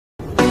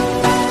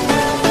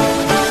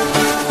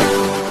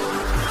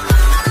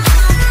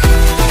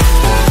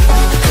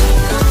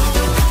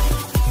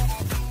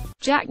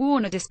Jack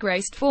Warner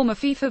disgraced former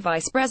FIFA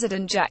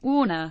Vice-President Jack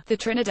Warner, the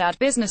Trinidad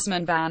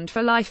businessman banned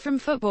for life from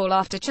football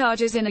after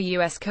charges in a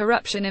U.S.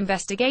 corruption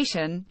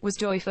investigation, was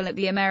joyful at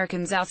the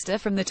Americans' ouster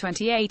from the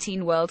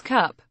 2018 World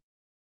Cup.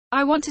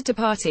 "I wanted to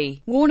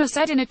party," Warner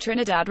said in a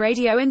Trinidad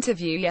radio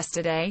interview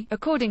yesterday,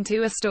 according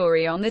to a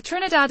story on the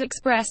Trinidad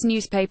Express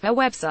newspaper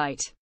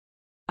website.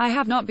 "I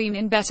have not been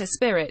in better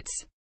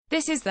spirits.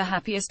 This is the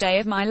happiest day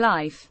of my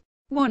life."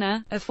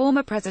 Warner, a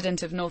former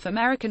president of North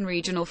American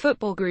regional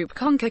football group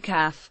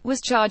CONCACAF,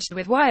 was charged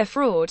with wire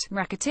fraud,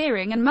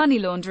 racketeering and money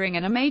laundering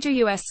in a major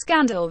U.S.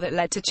 scandal that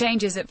led to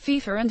changes at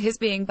FIFA and his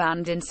being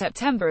banned in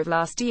September of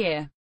last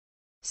year.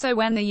 So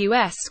when the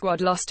U.S.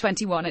 squad lost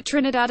 21 at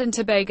Trinidad and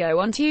Tobago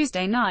on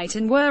Tuesday night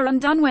and were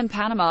undone when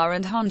Panama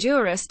and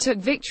Honduras took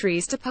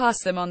victories to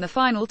pass them on the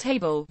final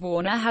table,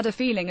 Warner had a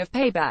feeling of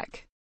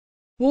payback.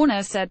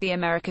 Warner said the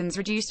Americans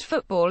reduced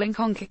football in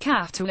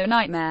CONCACAF to a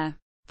nightmare.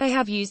 "They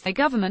have used their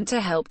government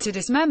to help to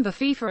dismember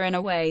FIFA in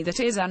a way that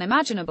is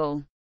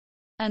unimaginable.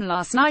 And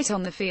last night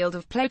on the field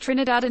of play,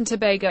 Trinidad and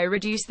Tobago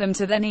reduced them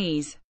to their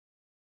knees.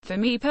 For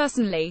me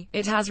personally,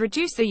 it has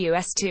reduced the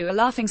US to a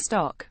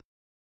laughingstock.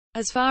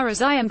 As far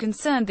as I am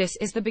concerned, this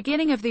is the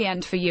beginning of the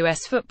end for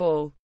US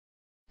football.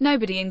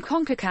 Nobody in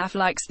CONCACAF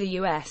likes the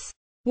US."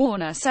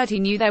 Warner said he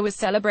knew there was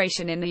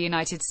celebration in the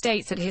United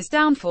States at his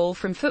downfall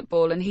from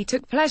football, and he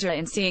took pleasure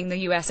in seeing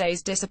the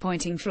USA's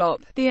disappointing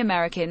flop, the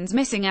Americans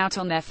missing out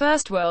on their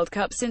first World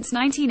Cup since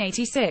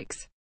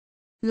 1986.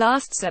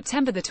 Last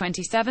September the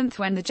 27th,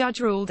 when the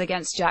judge ruled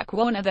against Jack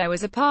Warner, there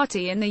was a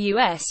party in the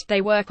US. "They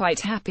were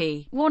quite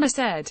happy," Warner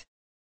said.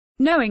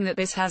 "Knowing that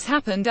this has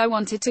happened, I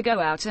wanted to go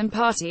out and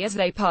party as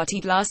they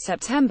partied last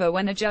September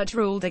when a judge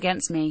ruled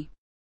against me.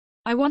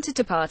 I wanted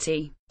to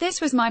party. This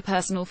was my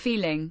personal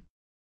feeling.